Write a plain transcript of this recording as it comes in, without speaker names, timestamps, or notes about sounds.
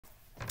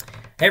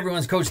Hey everyone,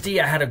 it's Coach D.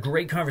 I had a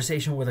great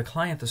conversation with a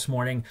client this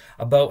morning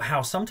about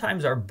how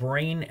sometimes our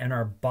brain and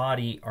our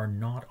body are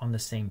not on the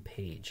same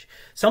page.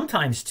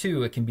 Sometimes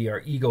too, it can be our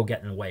ego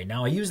getting in the way.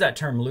 Now I use that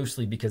term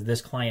loosely because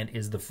this client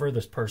is the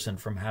furthest person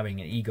from having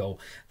an ego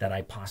that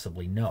I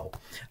possibly know.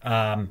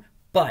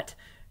 But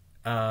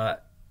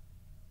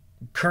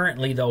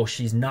currently though,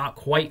 she's not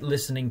quite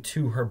listening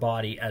to her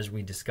body as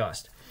we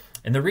discussed.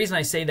 And the reason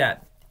I say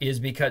that is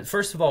because,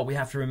 first of all, we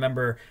have to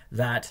remember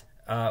that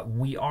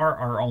we are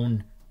our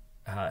own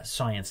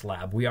science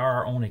lab. We are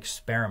our own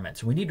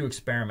experiments. We need to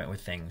experiment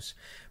with things.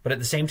 But at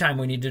the same time,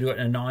 we need to do it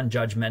in a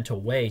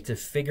non-judgmental way to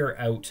figure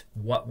out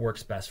what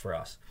works best for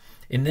us.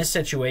 In this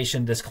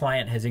situation, this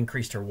client has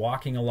increased her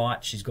walking a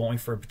lot. She's going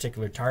for a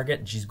particular target,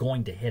 and she's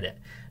going to hit it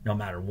no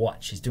matter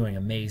what. She's doing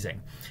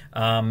amazing.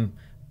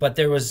 But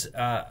there was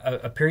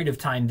a period of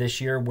time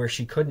this year where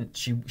she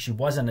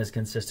wasn't as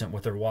consistent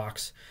with her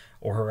walks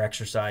or her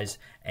exercise,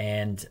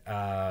 and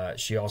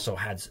she also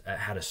had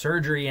a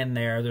surgery in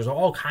there. There's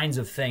all kinds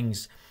of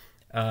things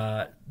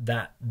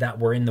that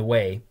were in the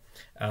way,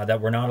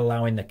 that were not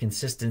allowing the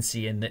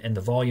consistency and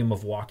the volume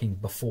of walking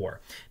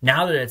before.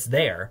 Now that it's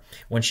there,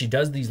 when she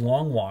does these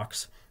long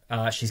walks,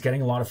 she's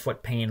getting a lot of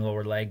foot pain,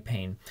 lower leg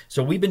pain.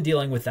 So we've been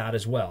dealing with that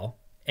as well.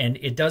 And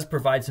it does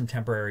provide some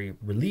temporary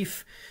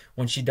relief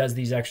when she does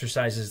these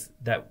exercises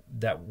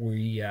that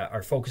we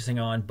are focusing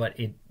on, but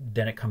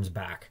then it comes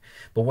back.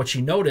 But what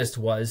she noticed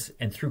was,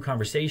 and through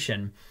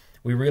conversation,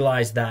 we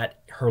realized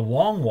that her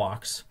long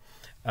walks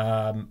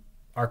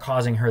are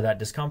causing her that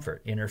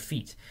discomfort in her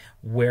feet,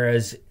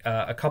 whereas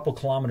a couple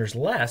kilometers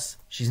less,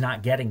 she's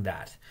not getting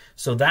that.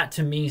 So that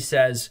to me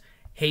says,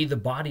 hey, the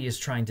body is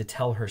trying to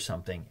tell her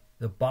something.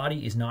 The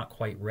body is not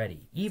quite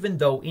ready, even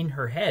though in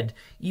her head,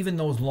 even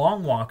those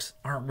long walks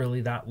aren't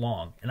really that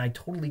long. And I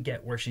totally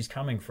get where she's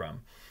coming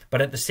from.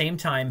 But at the same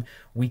time,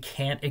 we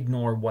can't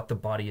ignore what the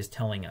body is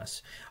telling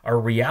us. Our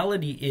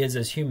reality is,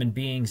 as human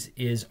beings,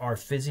 is our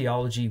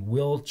physiology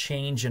will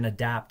change and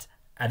adapt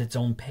at its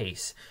own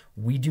pace.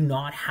 We do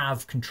not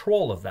have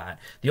control of that.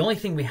 The only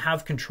thing we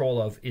have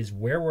control of is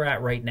where we're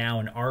at right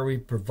now, and are we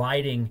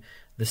providing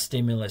the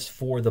stimulus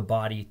for the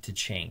body to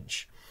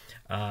change.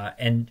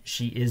 And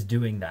she is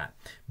doing that.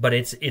 But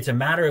it's a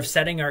matter of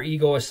setting our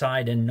ego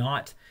aside and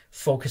not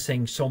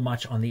focusing so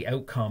much on the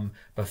outcome,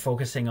 but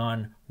focusing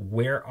on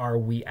where are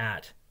we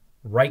at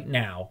right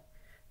now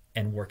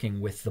and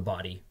working with the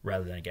body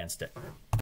rather than against it.